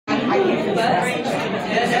So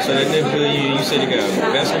that neighborhood, you said you got a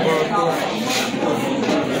basketball court?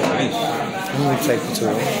 Nice. I'm gonna take you to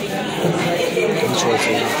it. Detroit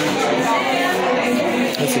to it.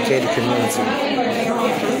 It's a gated community.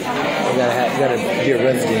 You gotta be a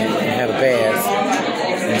resident and have a pass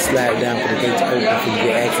and slide down for the gate to open for you to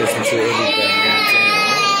get access into everything.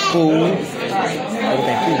 Pool.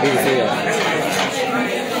 Everything pool big as hell.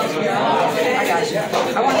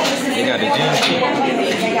 They got a gym too.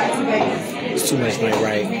 It's too much night,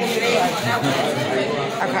 right?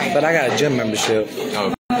 But I got a gym membership.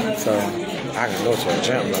 Oh. So I can go to a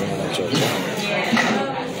gym, but I don't go to a gym.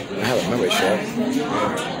 I have a membership.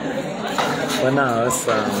 But no, it's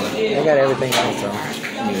they got everything else though.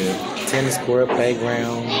 Yeah. Tennis court,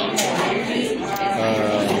 playground,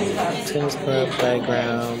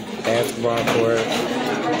 basketball court,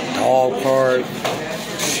 dog park,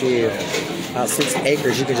 shit. About 6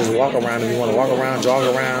 acres, you can just walk around if you want to walk around, jog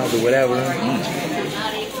around, do whatever.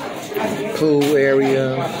 Pool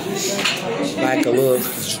area, like a little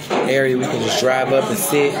area we can just drive up and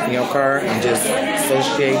sit in your car and just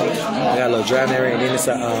associate. We got a little driving area, and then it's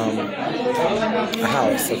a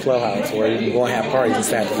house, a clubhouse, where you can go and have parties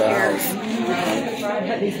inside the little house.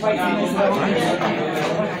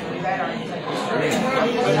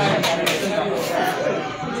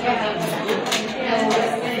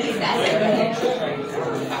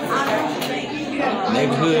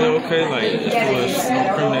 Neighborhood okay, like as far as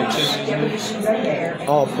criminal activity?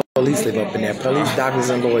 All police live up in there. Police, doctors,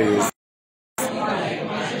 and lawyers. I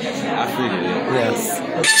figured it. Yes.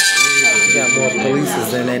 We got more police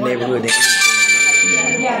in that neighborhood than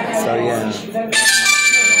anything. So yeah.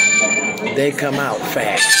 They come out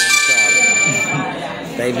fast.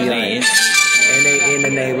 They be like, and they in the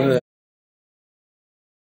neighborhood.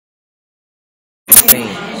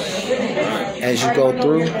 As you go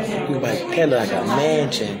through, you like, that look like a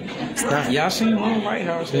mansion. It's not. Yeah, I seen one White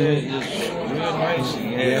House there. It's real nice.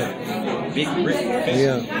 Yeah. Big brick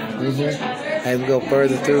fence. Yeah. As we go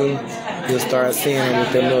further through, you'll start seeing them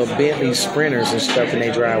with their little Bentley Sprinters and stuff in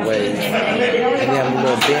their driveways. They be having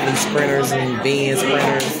little Bentley Sprinters and Benz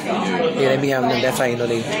Sprinters. Yeah, they be having them. That's how you know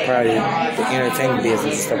they probably the entertainment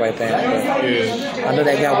business and stuff like that. But I know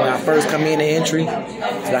that guy when I first come in the entry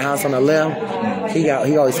to the house on the left. He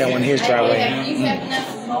always had one in his driveway.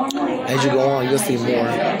 As you go on, you'll see more.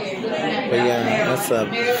 But yeah, that's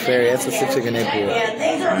a six-figure neighborhood.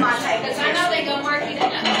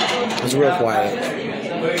 It's real quiet.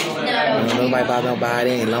 Nobody about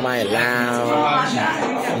nobody, and nobody loud.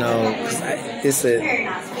 It's in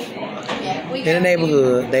the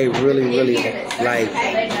neighborhood. They really like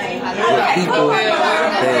with people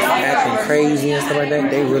that's acting crazy and stuff like that.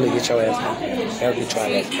 They really get your ass. They'll get your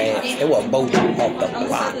ass fast. They will both off the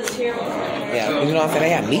block. Yeah, you know what I'm saying? They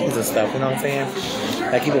have meetings and stuff. You know what I'm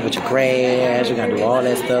saying? Like keep up with your grass. You gotta do all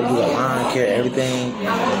that stuff. Do the lawn care, everything.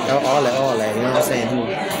 All that. You know what I'm saying?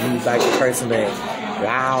 You like the person that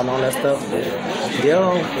loud and all that stuff.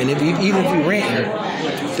 And even if you renting,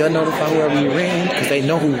 they'll notify whoever you renting because they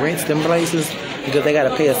know who rents them places because they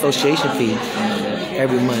gotta pay association fee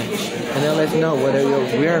every month. And they'll let you know whether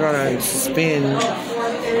we are gonna suspend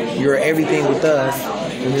your everything with us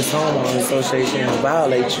when this homeowner association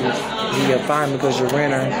violates you. You get fined because your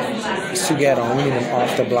renter is too ghetto. We need them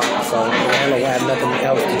off the block. So the landlord will have nothing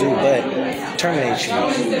else to do but terminate you.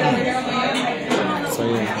 So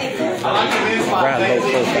yeah, rather low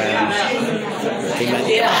profile.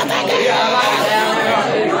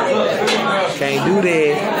 Can't do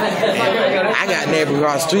that. And I got a neighbor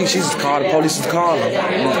across the street. She just called the police. Just called them.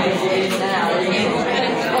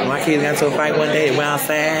 My kids got into a fight one day. They went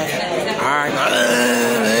outside. Alright.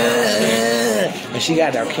 And she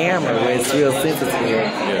got her camera where it's real sensitive.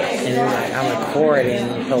 And then like I'm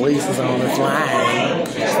recording, police is on the line,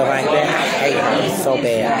 stuff like that. I hate her so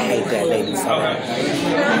bad. I hate that lady so bad.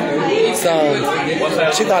 So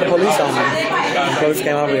she called the police on me. The police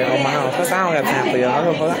came over here on my house. I said, I don't got time for y'all.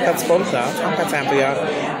 I got the police out. I don't got time for y'all.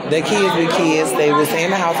 The kids be kids. They was in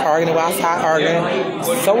the house arguing. They were outside arguing.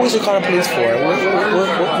 So what should call the police for?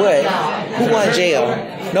 What? Who won jail?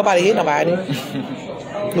 Nobody hit nobody.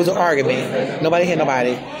 It was an argument. Nobody hit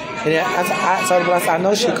nobody. And then I told her, I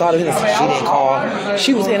know she called her. She didn't call.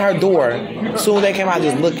 She was in her door. Soon as they came out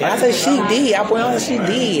just looking. I said, she did. I pointed out she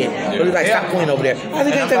did. But he was like, stop pointing over there. I said,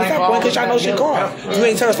 you can't tell her stop pointing because y'all know she called. You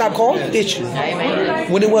ain't tell her stop calling, did you?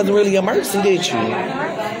 When it wasn't really an emergency, did you?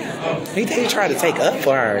 He tried to take up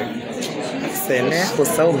for her. I said, man, I was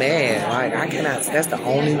so mad. Like, I cannot. That's the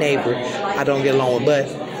only neighbor I don't get along with.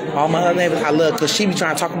 But all my other neighbors I love because she be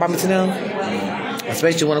trying to talk about me to them.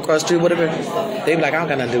 Especially one across the street, whatever. They be like, I don't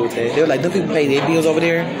got nothing to do with that. They were like, them people pay their bills over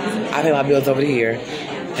there. I pay my bills over here.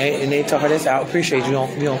 And they told her, "This, I appreciate you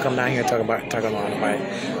don't come down here and talk about nobody."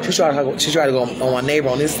 She tried to go on my neighbor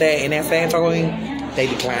on this side and that side and talk about me. They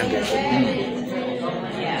declined it.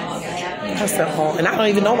 I said, "Oh," and I don't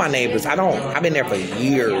even know my neighbors. I've been there for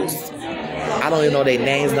years. I don't even know their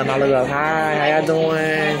names. Nothing. I look up, "Hi, how y'all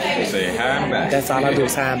doing?" They say hi and back. That's all I do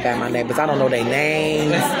is hi and back my neighbors. I don't know their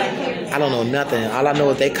names. I don't know nothing. All I know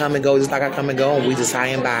is they come and go just like I come and go, and we just hi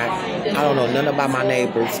and back. I don't know nothing about my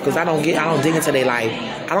neighbors because I don't dig into their life.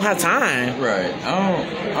 I don't have time. Right.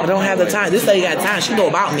 I don't have the time. This lady got time. She know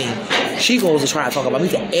about me. She goes to try to talk about me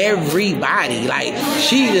to everybody. Like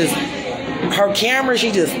her camera,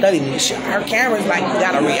 she just studied me. Her camera's like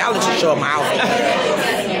got a reality show in my house.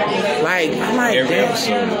 Like I'm like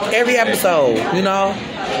every episode, you know.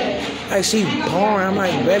 Like she boring. I'm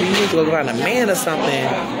like, baby, you need to go find a man or something.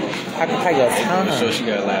 I can take her time. So she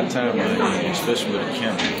got a lot of time on her, especially with a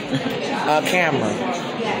camera. A camera,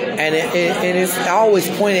 and it's always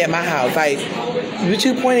pointed at my house. Like, would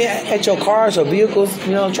you point it at your cars or vehicles?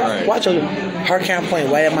 You know, watch her camera pointing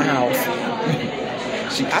right at my house.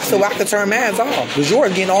 I said, well, I could turn mine off because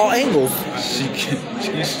yours getting all angles. She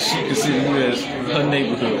consider you as her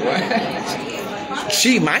neighborhood, right?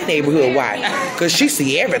 She my neighborhood, why? Because she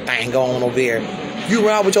see everything going on over there. You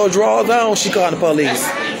run out with your drawers on, she calling the police.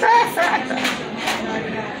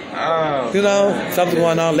 You know, something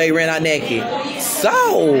going on, lady ran out naked.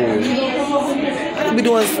 So, I could be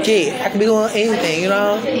doing skit. I could be doing anything, you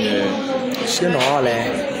know? Yeah. She know all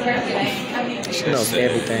that. She knows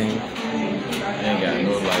everything. Ain't got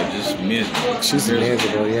no life, just miserable. She's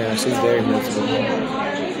miserable, yeah. She's very miserable.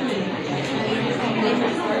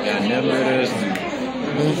 Got never let us do.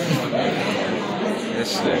 That's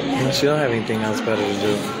sick. She don't have anything else better to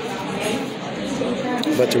do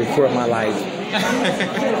but to record my life.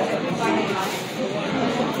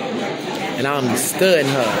 And I'm studying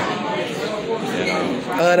her.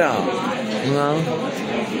 You know?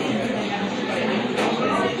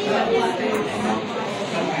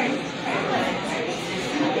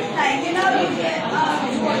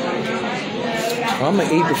 Well, I'm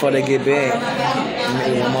gonna eat before they get back. I'm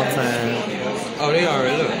gonna eat one more time. Oh, they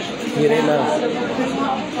already left. Yeah, they left.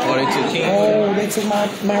 Oh, they took King? Oh, they took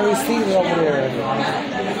my receipt over there.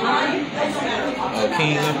 Oh,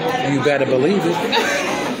 King left? You better believe it.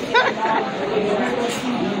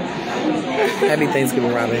 Happy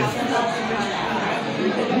Thanksgiving, Robin.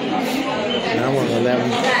 I want to let him.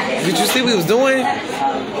 Did you see what he was doing?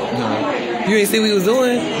 No. You didn't see what he was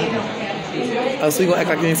doing? Oh, so you gonna act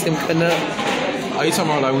like you didn't see him cutting up? Oh, you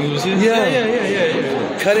talking about like when he was here? Yeah.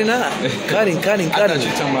 Yeah. Cutting up. Cutting. I thought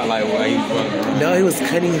you talking about like why he fucking. No, he was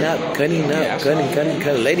cutting up. Cutting.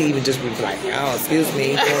 Lady even just was like, oh, excuse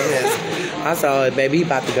me, doing this. I saw it, baby. He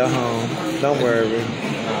about to go home. Don't worry.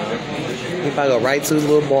 He about to go right to his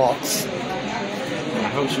little box. I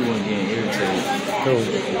hope she wasn't getting irritated. Who?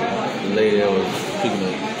 The lady that was picking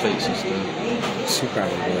up plates and stuff. She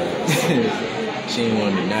probably was. She didn't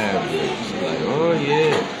want to deny it, but she's like, oh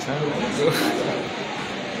yeah, time to go.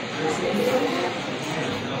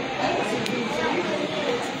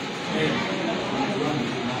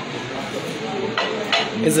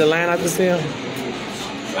 Is it a line out the cell?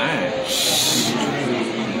 Fine.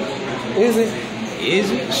 Is it?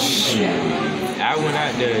 Is it? I went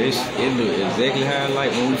out there. It looked exactly how I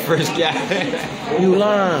like when we first got there. You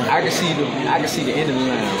lying. I can see the end of the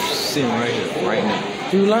line sitting right here, right now.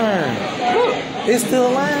 You lying. Look, It's still a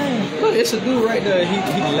line. look, it's a dude right there. He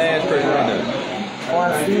the last person right there. Oh,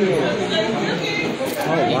 I see it.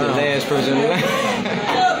 Oh, He the wow. last person in the line.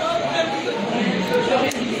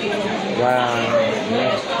 Wow.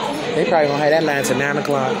 They probably gonna have that line till 9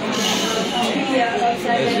 o'clock.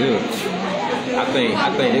 That's good. I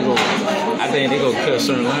think they go cut a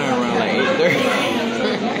certain line around like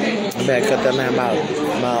 8:30. I better cut that line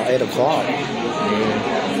about 8 o'clock.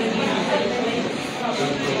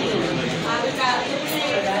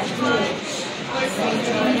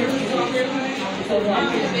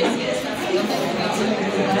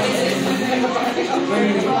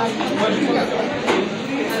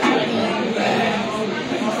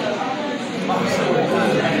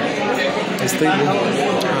 It's sleepy.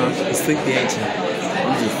 It's sleepy, ain't you?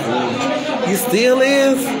 I'm just full. You still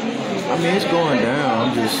is? I mean, it's going down.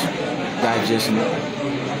 I'm just digesting it.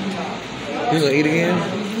 You gonna eat again?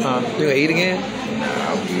 Huh? You gonna eat again?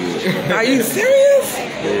 I'm good. Are you serious?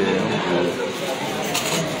 Yeah, I'm good.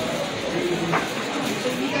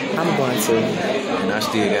 I'm going to. And I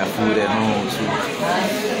still got food at home too.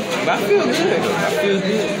 But I feel good. I feel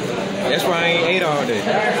good. That's why I ain't ate all day.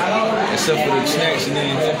 Except for the snacks and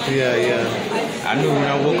then. Yeah. I knew when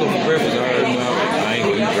I woke up for breakfast, I already knew I ain't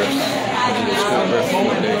gonna eat breakfast. I'm gonna skip breakfast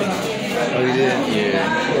one day. Oh, you did? Yeah.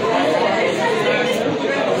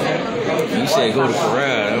 He said go to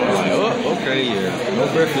Corral. And I'm like, oh, okay, yeah. No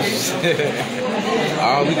breakfast.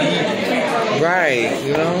 All we can eat. Right,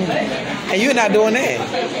 you know? And you're not doing that.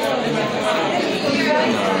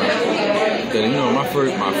 Cause you know my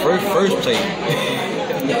first plate.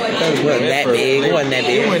 It wasn't that big. It wasn't that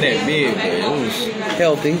big. It wasn't that big, but it was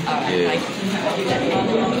healthy. Yeah.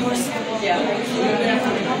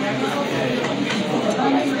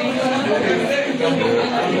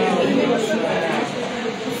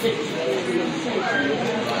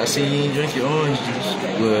 I see you ain't drink your orange juice.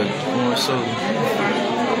 Well, orange soda.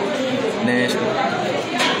 Nasty. You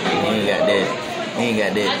ain't got that. You ain't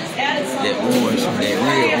got that orange, that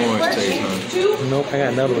real orange taste, huh? Nope, I got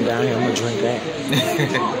another one down here. I'm gonna drink that.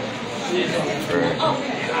 Right.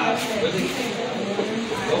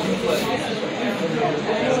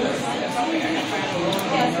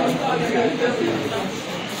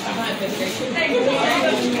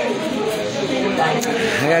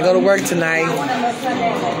 I gotta go to work tonight.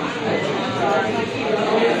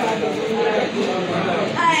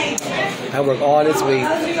 I work all this week.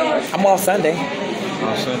 I'm off Sunday.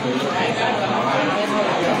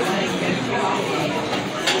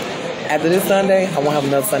 After this Sunday, I won't have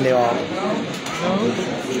another Sunday off.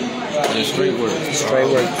 Just straight work. Straight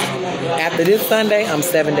work. After this Sunday, I'm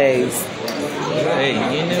 7 days. Hey, you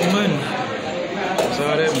getting that money. That's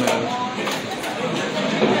all that matters.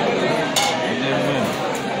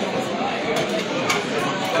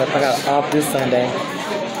 If I got off this Sunday,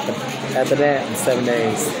 after that, I'm 7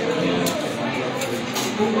 days.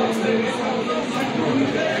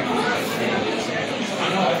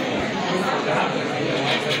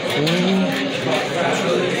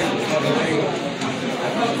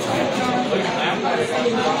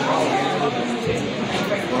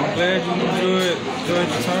 Well, I'm glad you enjoyed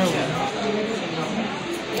your time.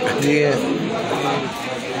 Yeah.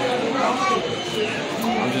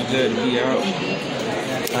 I'm just glad to be out.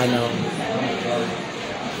 I know.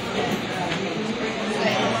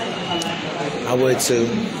 I would too.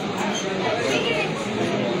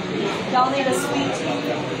 Y'all need a sweet tea?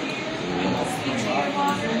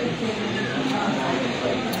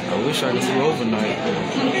 I wish I could do overnight.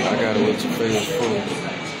 I gotta wait till phase 4.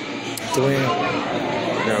 To win. I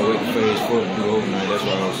gotta wait till phase 4 to do overnight. That's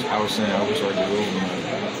what I was saying. I wish I could do overnight.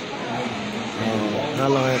 How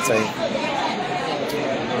long it take?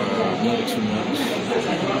 Another 2 months.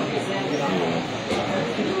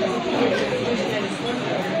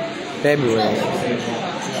 February.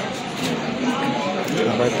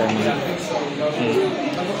 My birthday month.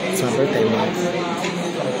 It's my birthday month.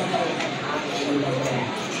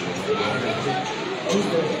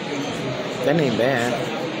 That ain't bad.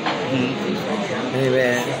 That ain't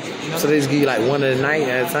bad. So they just give you like one of the night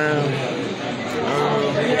at a time?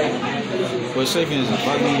 Well, second is if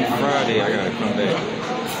I leave Friday, I gotta come back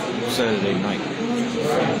Saturday night.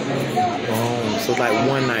 Oh, so it's like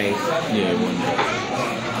one night. Yeah, one night.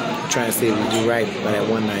 I'm trying to see if we do right by that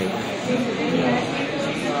one night.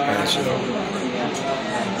 Gotcha.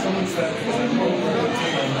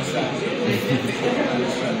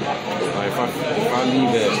 Like if I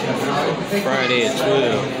leave at Friday at 12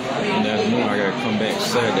 in the afternoon, I gotta come back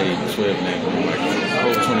Saturday at 12 in the afternoon, like a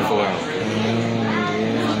whole 24 hours.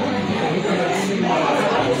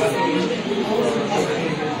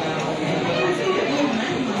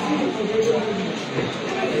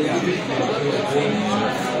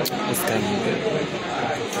 It's kind of good.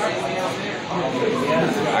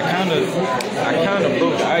 I kind of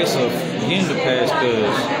broke the ice of getting the pass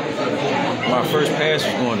because my first pass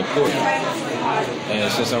was going to court.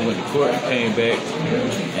 And since I went to court, came back,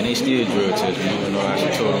 and they still drug test me, even though I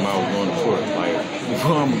told them I was going to court. Like,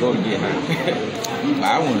 before I'm going to go get high.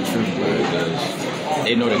 I wasn't tripping about it because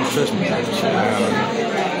they know they can trust me. Now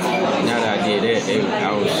that I did that, I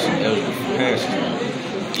was eligible for passing.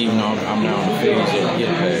 Even though I'm now on the phase of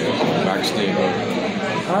getting passed, I can still go.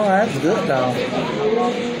 Oh, that's good though.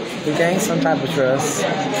 You gain some type of trust.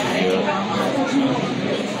 Yeah.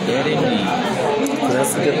 That indeed. So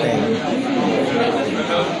that's a good thing.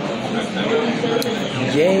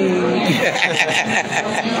 Yay!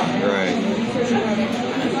 Right.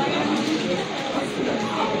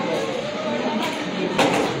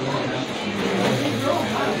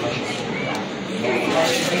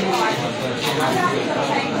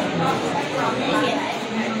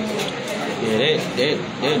 Yeah,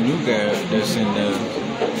 that new guy that's in there,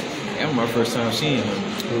 that was my first time seeing him.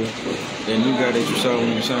 That new guy that you saw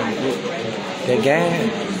when you signed the book. That guy?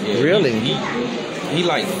 Yeah, really? He's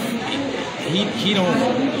like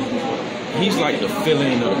the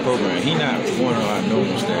fill-in of the program. He not one of our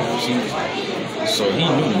normal staff. So he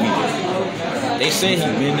knew me. They said he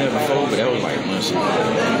been there before, but that was like months ago.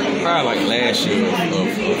 Probably like last year of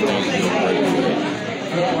Thanksgiving break.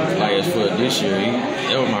 Like as for this year,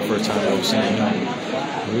 that was my first time ever seeing him.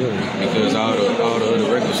 Really? Because all the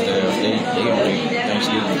other regular staff, they on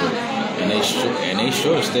Thanksgiving break, and they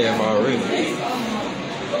short of staff already.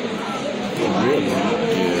 Really?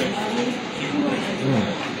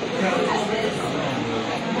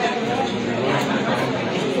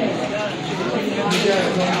 Yeah.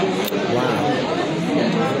 Wow.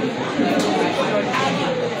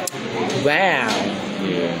 Wow.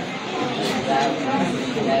 Yeah.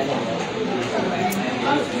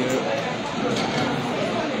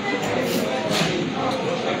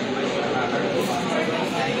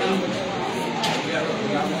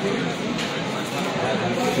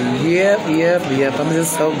 Yep. I'm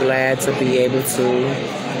just so glad to be able to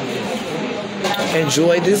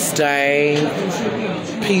enjoy this day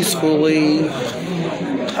peacefully,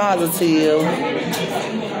 positive,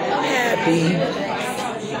 happy,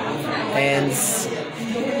 and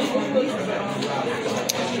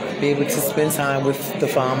be able to spend time with the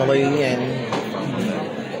family and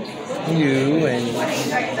you and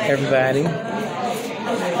everybody.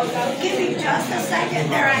 Give me just a second.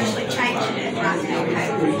 They're actually changing it right now.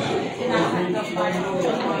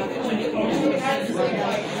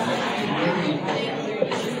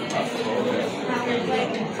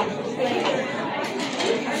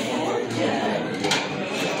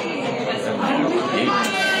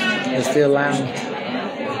 It's still loud.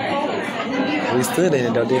 We stood in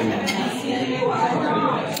it though, didn't we?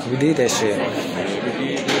 We did that shit.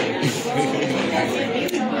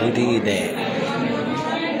 We did that.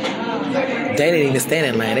 They didn't even stand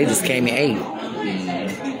in line. They just came and ate.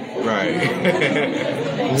 Right. You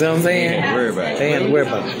know what I'm saying? They didn't worry about it. They didn't worry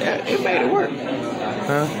about it. It made it work.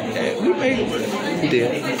 Huh? We made it work. You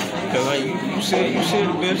did. Cause like you said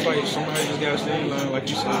the best, like somebody just gotta stay in line, like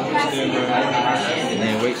you said, stay in line, and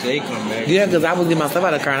then wait till they come back. Yeah, because I was getting my stuff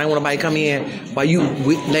out of the car and I didn't want nobody to come in while you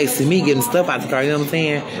next to me getting stuff out of the car, you know what I'm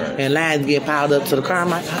saying? Right. And lines get piled up to the car. I'm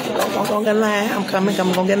like, I'm gonna get in line. I'm coming,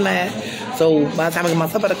 gonna get in line. So by the time I get my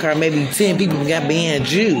stuff out of the car, maybe 10 people got being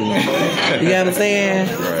Jew. You know what I'm saying?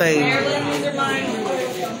 Like,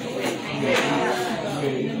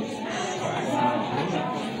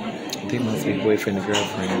 they must be boyfriend and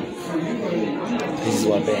girlfriend. They just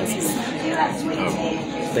want dances.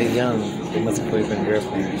 They young. They must be boyfriend and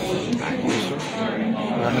girlfriend.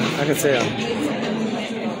 I can tell.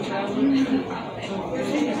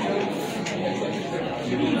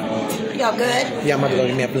 Y'all good? Yeah, I'm about to go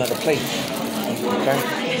get me up another plate. Okay?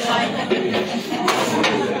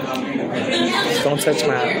 Don't touch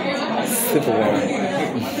my silverware.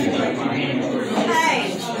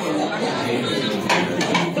 Hey.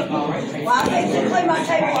 Well, I think we'll clean my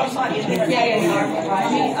table off so I can get it.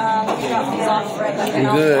 You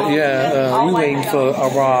good? Yeah, we waiting for a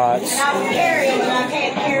rod And I'm carrying, but I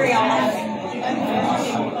can't carry on.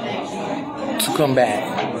 to come back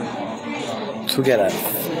to get us.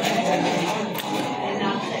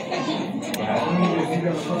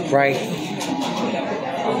 Right?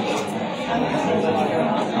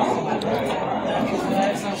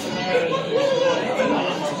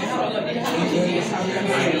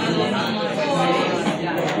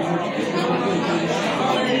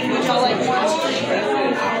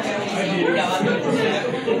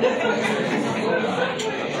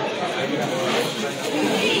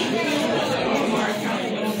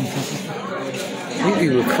 You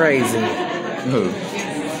people crazy. Who?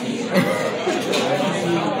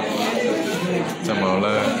 Talking about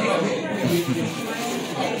live.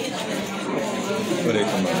 What they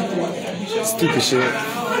talking about? Stupid shit.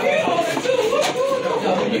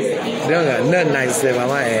 They don't got nothing nice to say about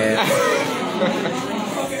my ass.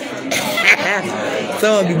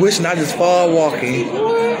 Some be wishing I just fall walking.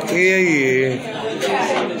 Yeah.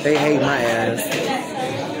 They hate my ass.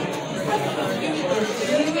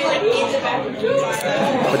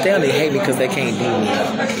 But they only hate me because they can't beat me.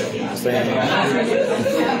 You know what I'm saying?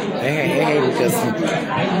 They hate me because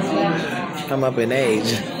I'm up in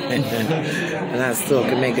age. And I still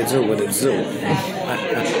can make it do what it do.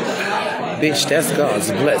 Bitch, that's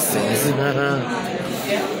God's blessings.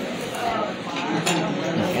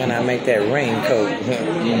 And I make that raincoat.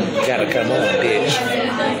 Gotta come on, bitch.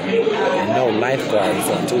 And no lifeguards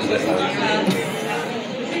on Tuesday.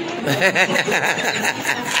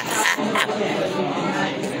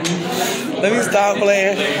 Let me stop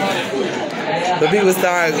playing. The people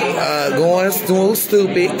start going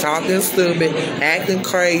stupid, talking stupid, acting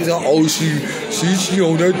crazy. Oh, she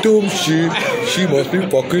on that dumb shit. She must be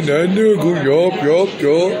fucking that nigga.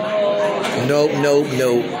 Yup.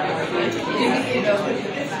 Nope.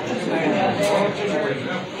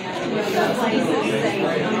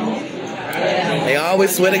 They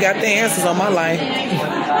always swear they got the answers on my life.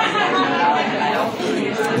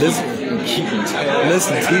 Listen,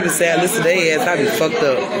 keeping sad. Listen, they ass, I be fucked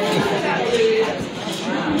up.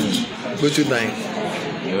 What you think?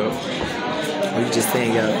 Yep. You just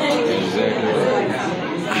saying, yo. Exactly right.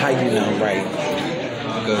 How you know, right?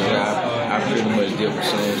 Because I pretty much deal with the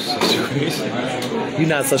same situation. You're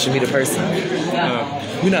not a social media person.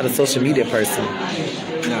 You're not a social media person.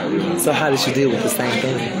 Not really. So how did you deal with the same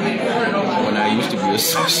thing? When I used to be a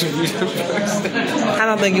social media person. I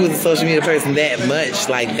don't think you was a social media person that much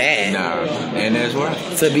like that. Nah, and that's why.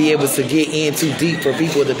 To be able to get in too deep for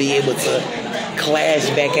people to be able to clash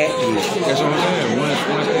back at you. That's what I'm saying. Once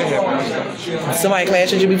that happened, I stopped. Somebody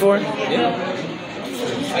clashed with you before? Yeah.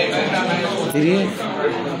 You did?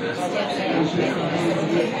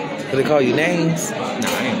 Did they call you names? Nah, I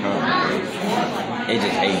ain't calling them. They just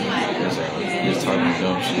hate me. That's all. Just talking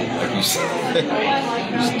dumb shit, like you said.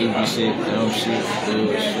 Stupid shit, dumb shit,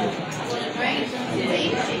 bullshit.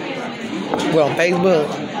 Well, on Facebook.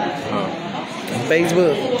 On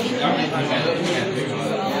Facebook.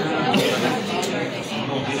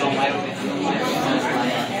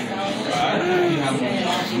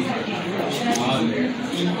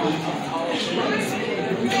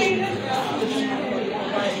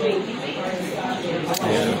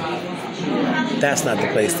 Yeah. That's not the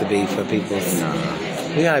place to be for people.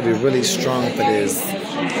 You gotta be really strong for this.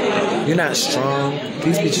 You're not strong,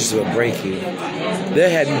 these bitches will break you. They'll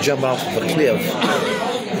have you jump off of a cliff.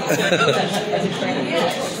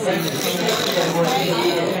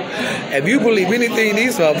 If you believe anything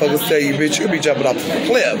these motherfuckers tell you, bitch, you'll be jumping off of a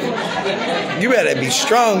cliff. You better be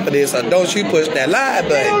strong for this, or don't you push that lie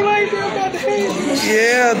button.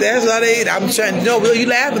 Yeah, that's how they. I'm trying to know. No, you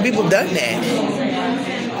laughing? People done that.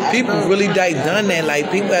 People really done that. Like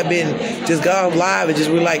people have been just gone live and just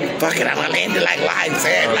were like, fuck it, I'm gonna end it like live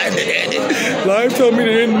said. Live told me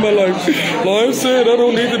to end my life. Live said I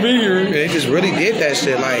don't need to be here. And they just really did that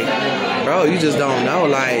shit. Like, bro, you just don't know.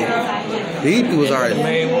 Like, these people are the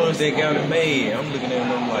main ones that got it made. I'm looking at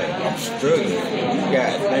them like, I'm struggling. You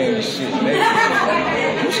got things shit made.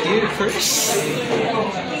 You still Chris.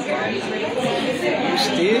 You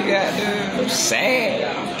still got them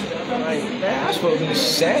sad. Like, man, I'm supposed to be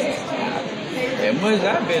sad. As much as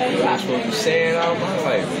I've been through, I'm supposed to be sad all my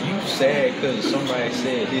life. You sad because somebody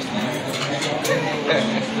said this to you.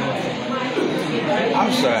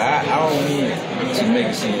 I'm sorry, I don't mean to make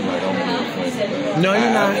it seem like I'm being funny. No,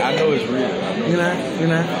 you're not. I know it's real. You're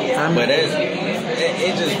not. But it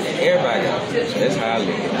just, everybody got it. So that's how I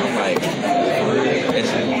look. I'm like, for real,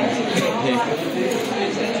 that's it.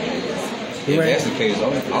 If that's the case,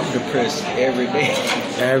 I'm depressed every day.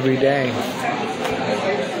 Every day.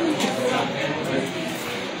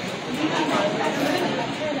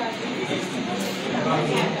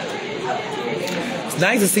 It's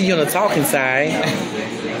nice to see you on the talking side.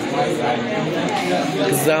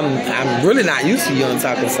 Because I'm really not used to you on the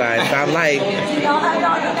talking side. So I'm like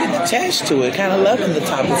attached to it, kind of loving the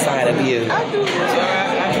talking side of you.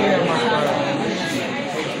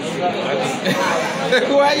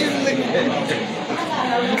 Why you looking at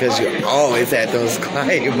me? Because you always at those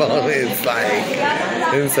quiet moments, like,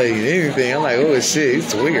 didn't say anything. I'm like, oh shit,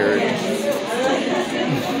 it's weird.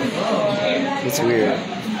 It's weird.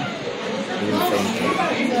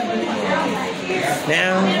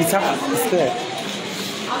 Now, you talk. It's good.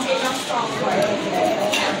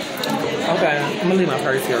 Okay, I'm gonna leave my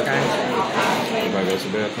purse here, okay? Everybody go to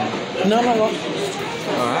the bathroom? No.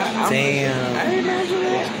 Damn. I didn't imagine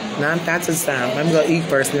that. No, that's this time. I'm gonna go eat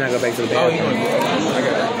first, then I go back to the bathroom.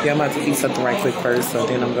 Yeah, I'm about to eat something right quick first, so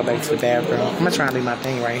then I'm gonna go back to the bathroom. I'm gonna try and leave my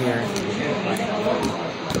thing right here.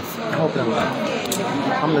 I hope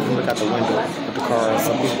I'm looking look out the window at the car,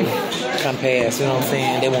 so people come past, you know what I'm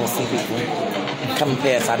saying? They won't see people coming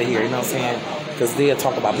past out of here, you know what I'm saying? Because they'll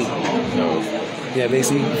talk about people. No. Yeah, they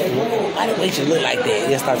see, why the waitress look like that?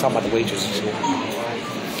 They'll start talking about the waitress and shit.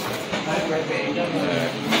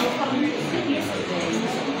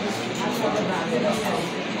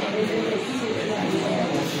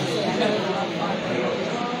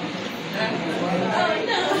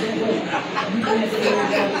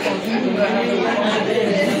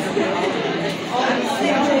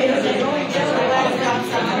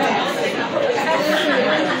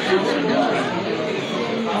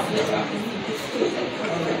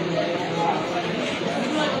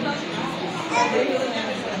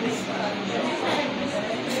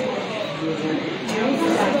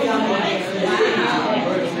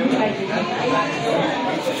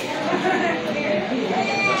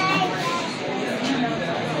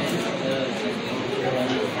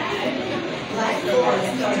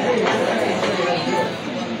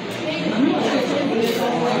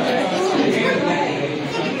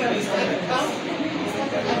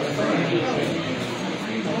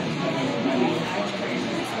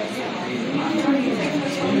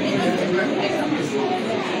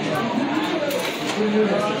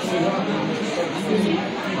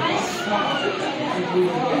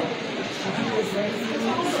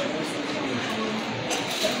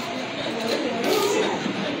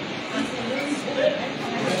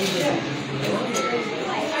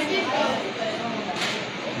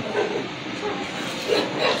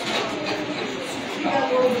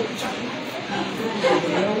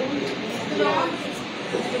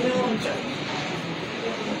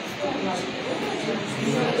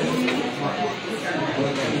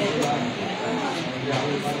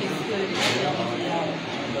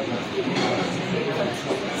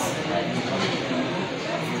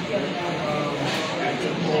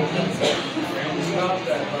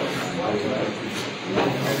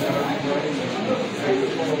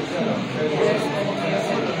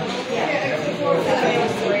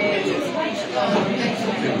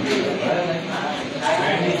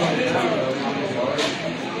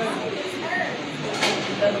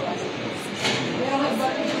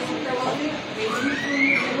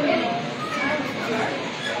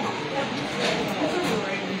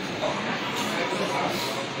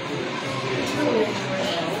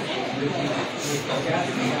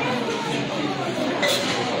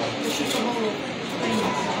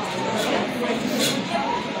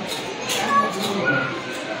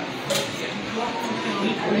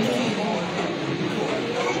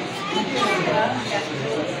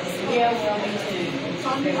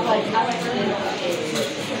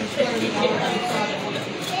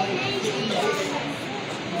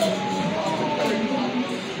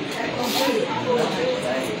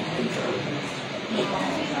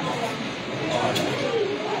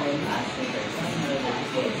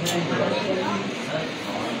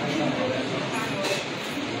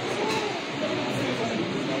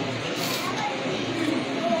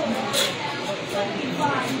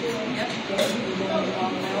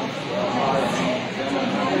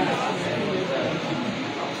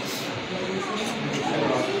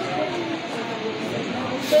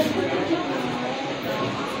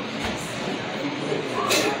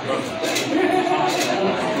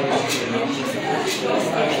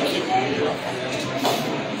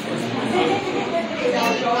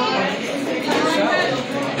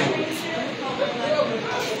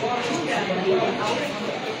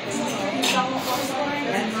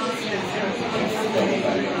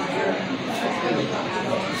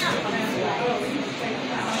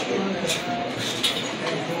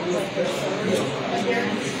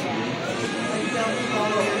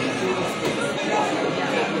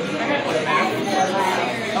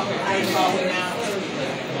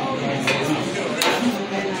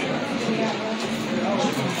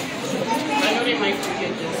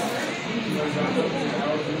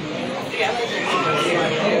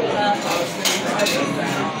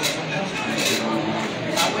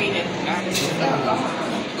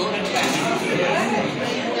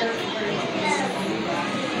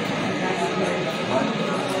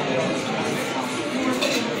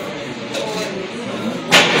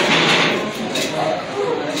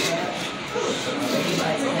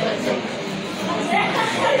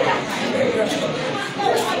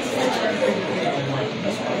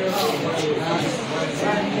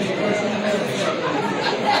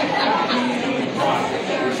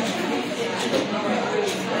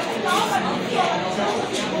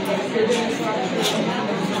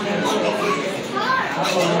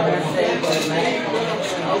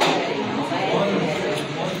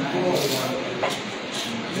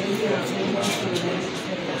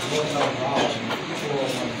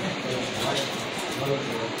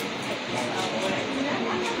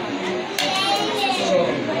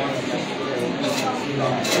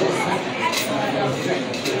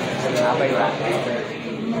 I'll be right back.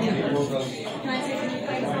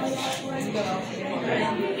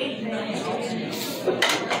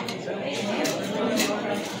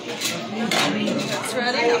 It's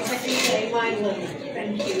ready. I'll take you.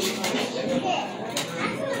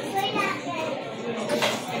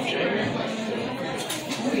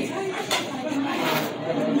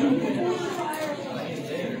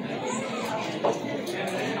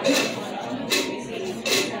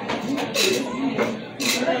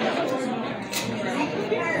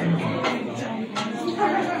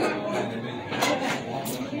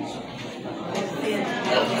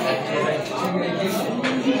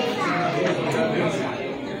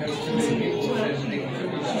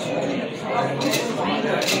 Thank you.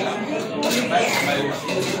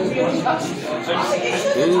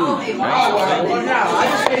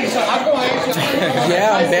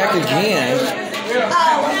 Yeah, I'm back again.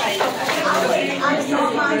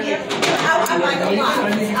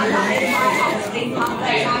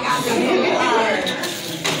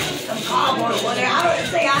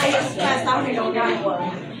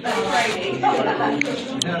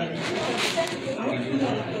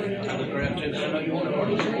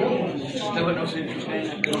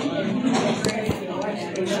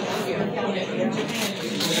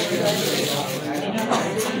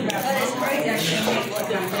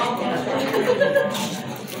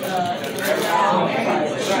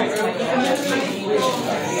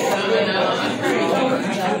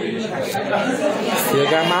 Still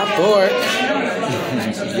got my fork.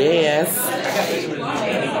 Yes.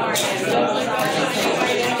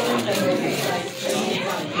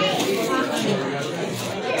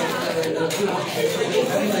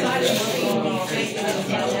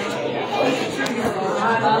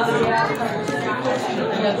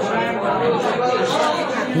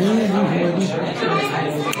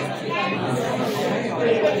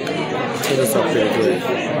 Potatoes are pretty good.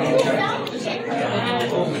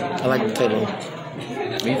 I like potato.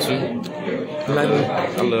 Me too. I like them.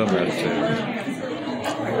 I love mashed potatoes.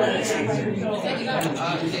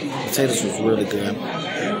 Potatoes was really good.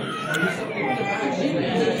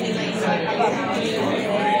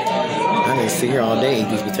 I can sit here all day and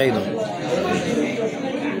eat these potatoes.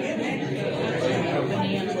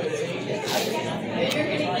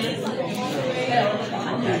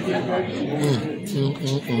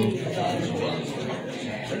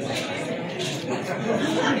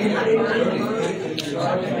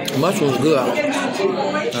 Mushroom's good.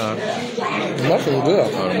 Mushroom's good.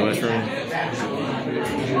 Oh, the mushroom.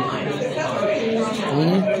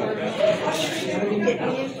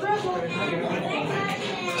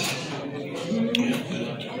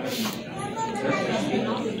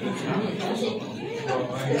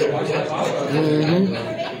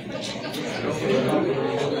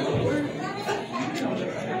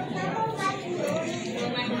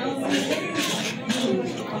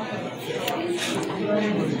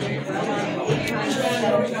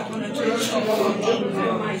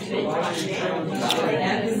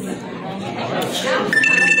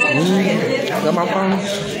 Got my phone?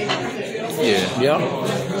 Yeah. Yeah.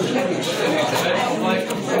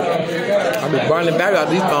 I'll be burning the battery out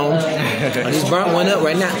these phones. I just burnt one up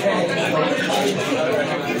right now.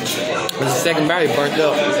 There's a second battery burnt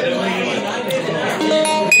up.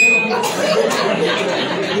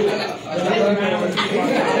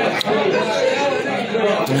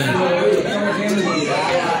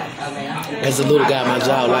 There's a little guy at my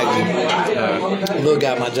job like me. A little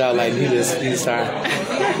guy at my job like me. He's sorry.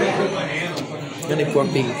 And they poor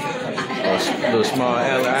people. Little small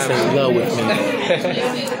Allen. Say love with me.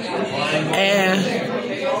 And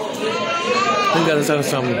we gotta tell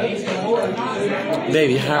something.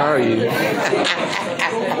 Baby, how are you?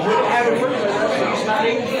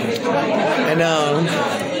 And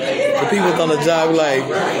the people on the job like,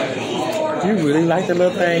 you really like the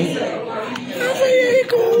little thing? I said, yeah, he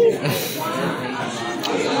cool.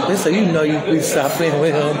 They say, you know you stop playing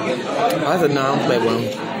with him. I said, no, I don't play with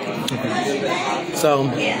him. So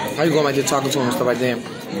I was going back there talking to him and stuff like that.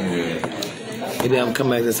 And then I'm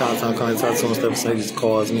coming back to this house, I'm coming to talk to him and stuff, so he just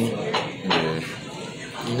calls me.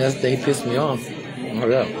 And that's the day he pissed me off.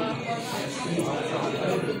 Hold up.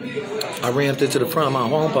 I ran up there to the front of my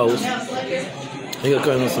home post. He got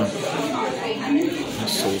cut on something. I'm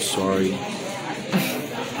so sorry.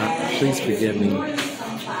 Please forgive me.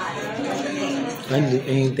 I didn't do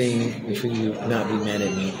anything for you not be mad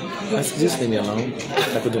at me. I said, just leave me alone.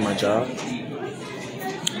 I could do my job.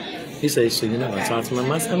 He said, so you're not going to talk to me?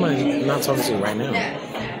 I said, I'm not talking to you right now.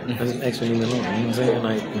 I just actually leave me alone. You know what I'm saying?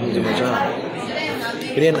 Like, I'm going to do my job.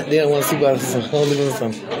 But then they don't want to see about some homeless or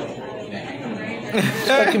something.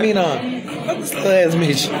 What you mean on? This little ass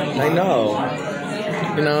bitch. Like, no.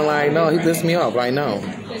 You know, like, no, he pissed me off. Like, no.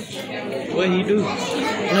 What did he do?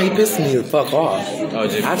 No, he pissed me the fuck off.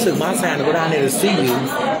 I took my time to go down there to see you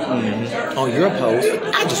on your post.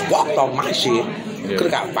 I just walked off my shit.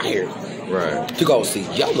 Could have got fired. Right. To go see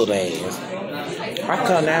your little ass. I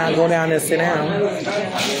come down, go down there and sit down.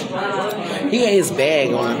 He had his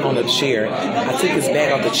bag on the chair. I took his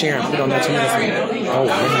bag off the chair and put it on that chair and said, oh,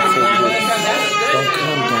 let me tell you this. Don't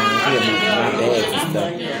come down here with my bags and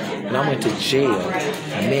stuff. When I went to jail,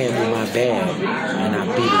 a man moved my bag and I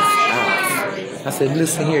beat his ass. I said,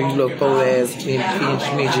 listen here, you little four-ass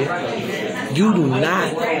midget. You do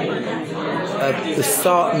not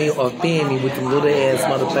assault me or offend me with the little-ass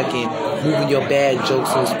motherfucking moving your bag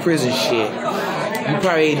jokes and this prison shit. You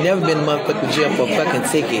probably ain't never been in motherfucking jail for a fucking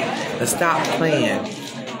ticket. And stop playing.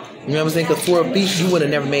 You know what I'm saying? Because for a piece, you would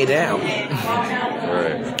have never made it out. Right.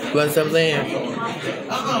 You know what I'm saying?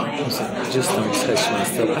 I said, just don't touch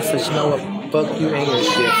myself. I said, you know what? Fuck you and your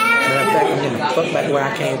shit. Matter of fact, I'm getting the fuck back where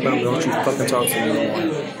I came from. Don't you fucking talk to me no more.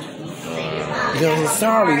 You know,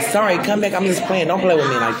 sorry, come back. I'm just playing. Don't play with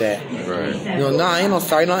me like that. Right. You know, nah, ain't no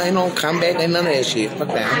sorry, ain't no come back, ain't none of that shit. Fuck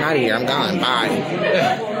that. I'm out of here. I'm gone. Bye.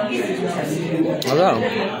 Hello.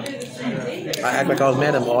 I act like I was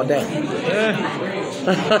mad at him all day.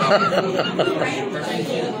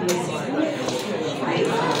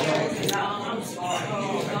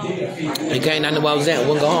 He came down to where I was at.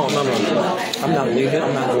 Wouldn't go home. No. I'm not leaving.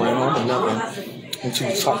 I'm not going home or nothing until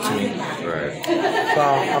you talk to me. Right. So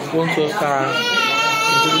I went to the side.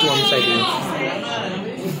 What you want me to say to you?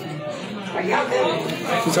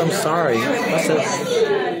 He said, I'm sorry. I said,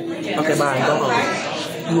 okay, bye. Go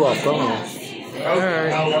home. You off. Go home.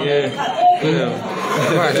 Alright. Yeah.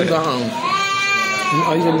 Alright, just go home.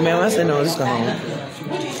 Oh, you gonna be mad? I said, no, just go home.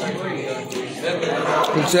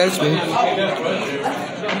 He texted me.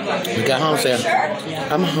 We got home, said,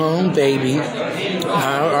 I'm home, baby.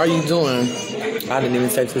 How are you doing? I didn't even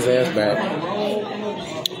text his ass back.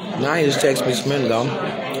 Now he just texted me some minutes ago.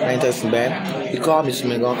 I ain't texting back. He called me some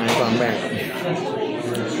minutes ago. I ain't calling back.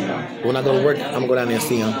 When I go to work, I'm gonna go down there and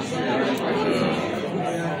see him.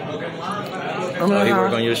 He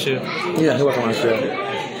work on your shift? Yeah, he work on my shift.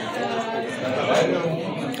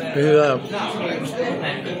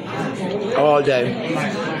 All day.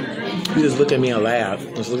 He just look at me and laugh.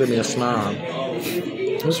 Just look at me and smile.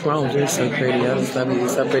 What's wrong? You're so pretty. I just love you. You're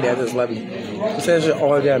so pretty. I just love you. He says it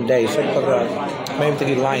all damn day. Shut the fuck up. Made me think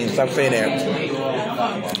he's lying. Stop saying that. You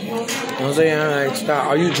know what I'm saying? Like, stop.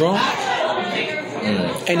 Are you drunk?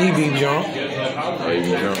 And he be drunk. Are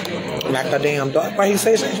you drunk? Like a damn dog. Why he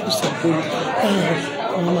say so? She's so pretty.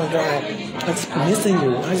 Oh my God. I just missing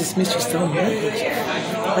you. I just miss you so much.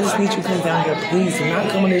 I just need you to come down here, please. Do not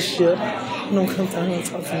come on this ship. Don't come down here and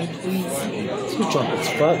talk to me, please. You drunk as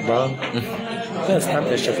fuck, bro. You better stop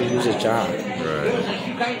that shit for use your job. Right.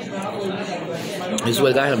 This is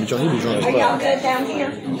what got him drunk. He be drunk as fuck. Are y'all good down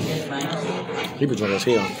here? He be drunk as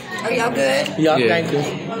hell. Are y'all good? Yeah, thank you.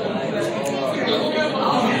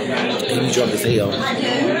 He be drunk as hell.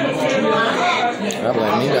 I'm like,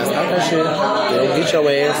 man, you gotta stop that shit. They don't get your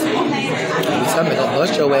ass. You tell me they gonna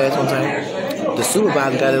bust your ass one time. The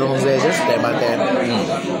supervisor got it on his ass yesterday about that.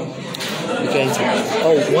 You can't tell.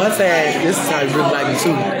 Oh, one time, this is how he really like me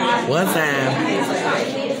too. One time,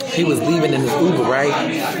 he was leaving in his Uber, right?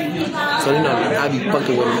 So, you know, I be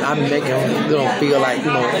fucking with him. I be making him, feel like,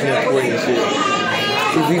 important and shit.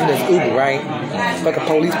 He's leaving his Uber, right? Fucking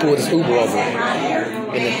police pulled his Uber over.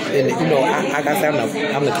 And I got to say,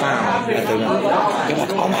 I'm the clown. They're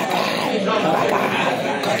like, oh my God.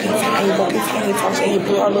 Go get inside. He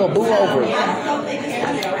pulled our little boo over.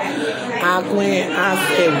 I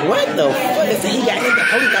said, what the fuck? They said, the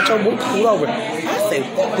police got your boo pulled over. I said,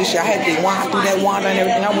 fuck this shit. I had to wind through that wand and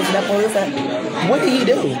everything. I went to that police. What did he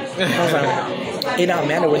do? I was like, it don't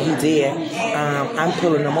matter what he did. I'm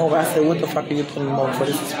pulling them over. I said, what the fuck are you pulling them over for?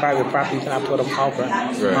 This is private property. You cannot pull them over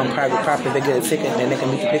on private property. They get a ticket and then they can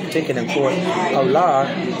meet the ticket in court of law.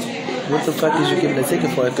 What the fuck is you giving the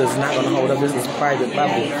ticket for? Because it's not going to hold up. This is private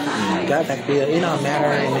property. God, that feel it don't matter.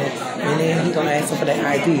 And then he's going to ask him for that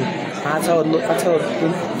ID. I told the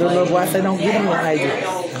little boy, I said, don't give him the ID.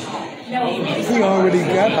 He already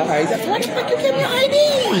got the ID. I said, why the fuck you give me the ID?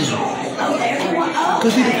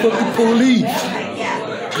 Because he the fucking police.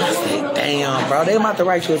 I said, damn, bro, they about to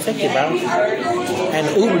write you a ticket, bro. And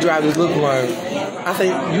the Uber driver's looking like, I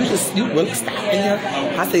said, you really stopping him?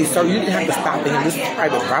 I said, sir, you didn't have to stop him. This is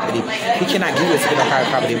private property. He cannot give you a ticket on private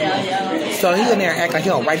property. So he in there act like he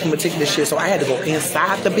don't write him a ticket and shit. So I had to go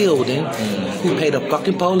inside the building, who paid the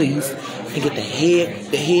fucking police, and get the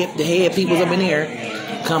head people up in there,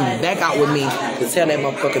 come back out with me to tell that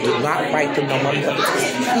motherfucker to not write them no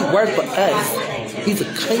motherfucker. He worked for us. He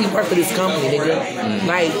worked for this company, nigga.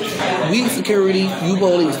 Like, we security, you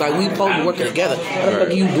police. Like, we supposed to work together. What the fuck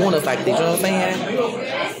are you doing us like this? You know what I'm saying?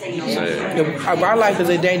 If our life is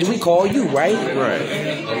in danger, we call you, right? Right.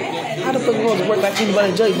 How the fuck are we supposed to work like anybody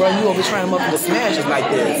in jail, bro? You over trying to up to smash us like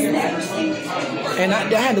this. And I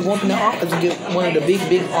had to go up in the office and get one of the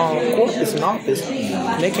big corpus in office.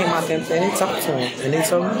 And they came out there and they talked to him. And they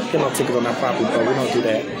told him, get no tickets on that property, bro. We don't do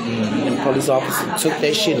that. And the police officer took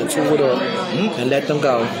that shit and tore it up and let them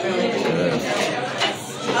go.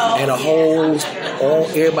 And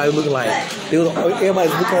everybody looking like,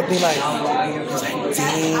 everybody's looking at me like, it's like,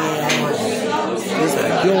 damn. It's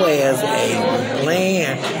like, your ass ain't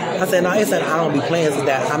playing. I said, no, it's like, I don't be playing. It's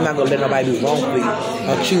that I'm not going to let nobody be wrongfully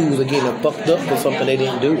accused of getting fucked up for something they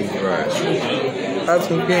didn't do. Right. I I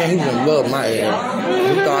took him, he gonna love my ass.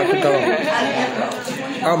 He thought I could go.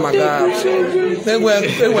 Oh my God. They went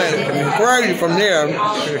crazy from there. I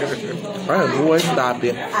had to stop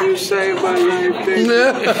it. You saved my life, baby.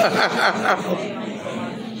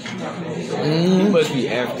 You must be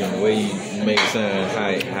African the way you make it sound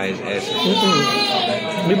high his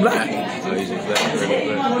accent. He black. Oh, he's a black,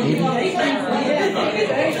 really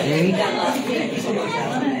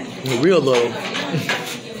black. Real low.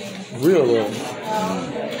 Real low.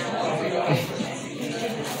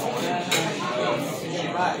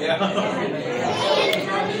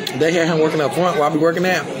 They had him working up front while I be working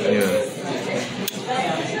out. Yeah.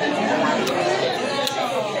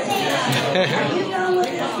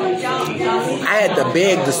 I had to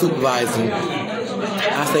beg the supervisor.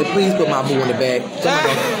 I said, please put my boo in the bag.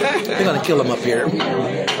 They're gonna kill him up here.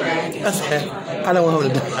 I said, I don't want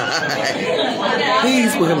him to die.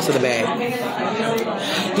 Please put him to the bag.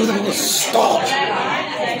 He was like, stop.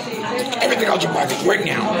 Everything out your pocket right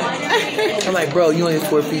now. I'm like, bro, you only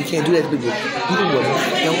 4 feet. You can't do that to people. People will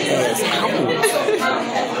knock your ass out.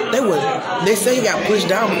 They say he got pushed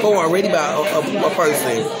down before already by a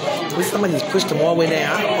person. But somebody just pushed him all the way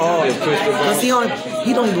down. Because he don't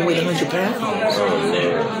even weigh 100 pounds. You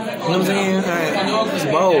know what I'm saying? He's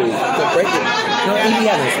bold.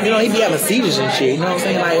 He be having seizures and shit. You know what I'm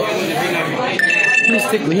saying? Like, he's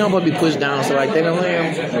sick. He don't want to be pushed down. So like, they don't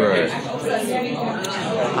let him. Right.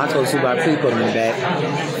 I told the supervisor, please put him in the back.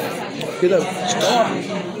 Get up. Stop.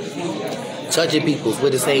 Touching people's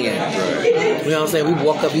with his hand. Right. You know what I'm saying? We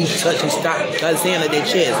walk up, he touch, he stop, got his hand at their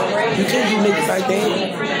chest. You can't do niggas like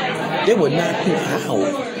that. They would knock you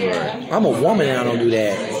out. Right. I'm a woman and I don't do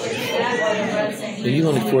that. If you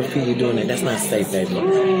only 4 feet, you're doing that. That's not safe, baby.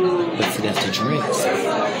 But see, that's the drinks.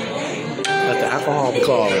 That's the alcohol we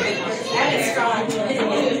call it.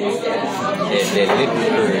 That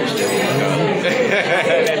liquid courage.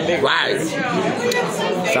 Right.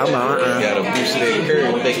 So I'm like, You gotta boost that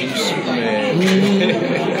courage, make you Superman.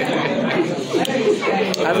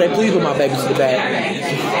 I say, please put my baby to the back.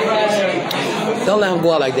 Don't let him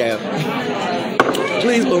go out like that.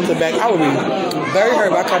 Please put him to the back. I would be very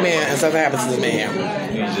hurt if I come in and something happens to this man.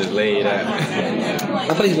 You just lay it out.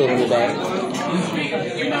 Please put him to the back.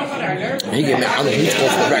 He get mad. I don't need to go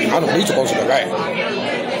to the back. I don't need to go to the back.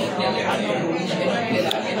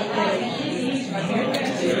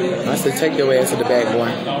 I said, take your ass to the back,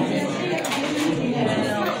 boy.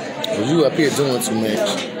 Cause you up here doing too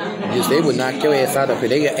much. Just they would knock your ass out up here.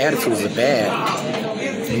 Their attitudes are bad.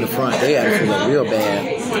 In the front, their attitudes are real bad.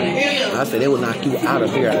 I said they would knock you out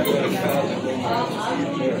of here.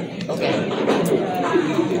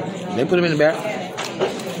 They put him in the back.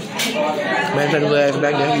 Man, take his ass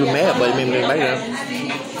back there. You were mad, but he made him back there.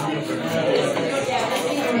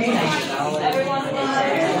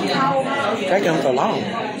 Take him so long.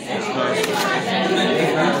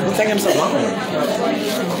 What's taking him so long?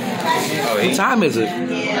 What time is it?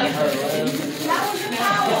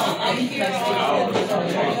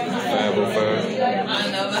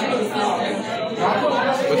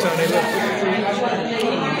 5:05. What time they left?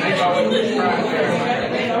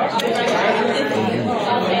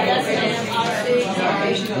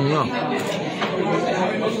 No.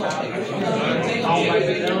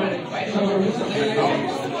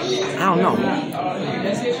 I don't know.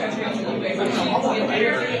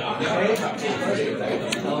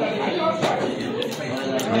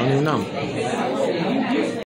 I don't even know.